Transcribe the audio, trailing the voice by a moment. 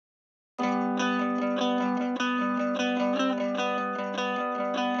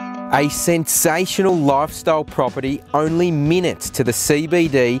A sensational lifestyle property only minutes to the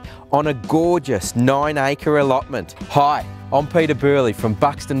CBD on a gorgeous 9-acre allotment. Hi, I'm Peter Burley from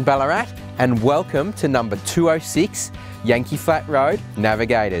Buxton Ballarat and welcome to number 206 Yankee Flat Road,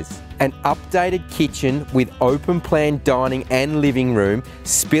 Navigators. An updated kitchen with open plan dining and living room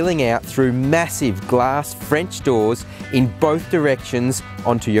spilling out through massive glass French doors in both directions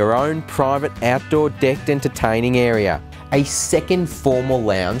onto your own private outdoor decked entertaining area. A second formal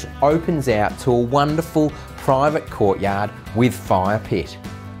lounge opens out to a wonderful private courtyard with fire pit.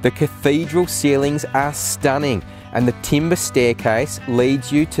 The cathedral ceilings are stunning and the timber staircase leads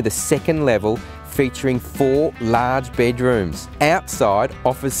you to the second level, featuring 4 large bedrooms. Outside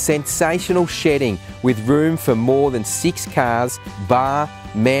offers sensational shedding with room for more than 6 cars, bar,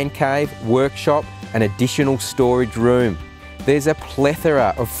 man cave, workshop and additional storage room. There's a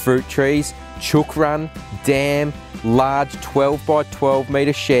plethora of fruit trees, chook run, dam, large 12 by 12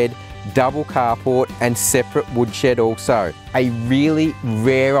 metre shed, double carport and separate woodshed also. A really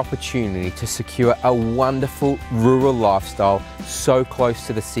rare opportunity to secure a wonderful rural lifestyle so close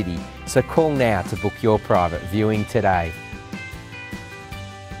to the city. So call now to book your private viewing today.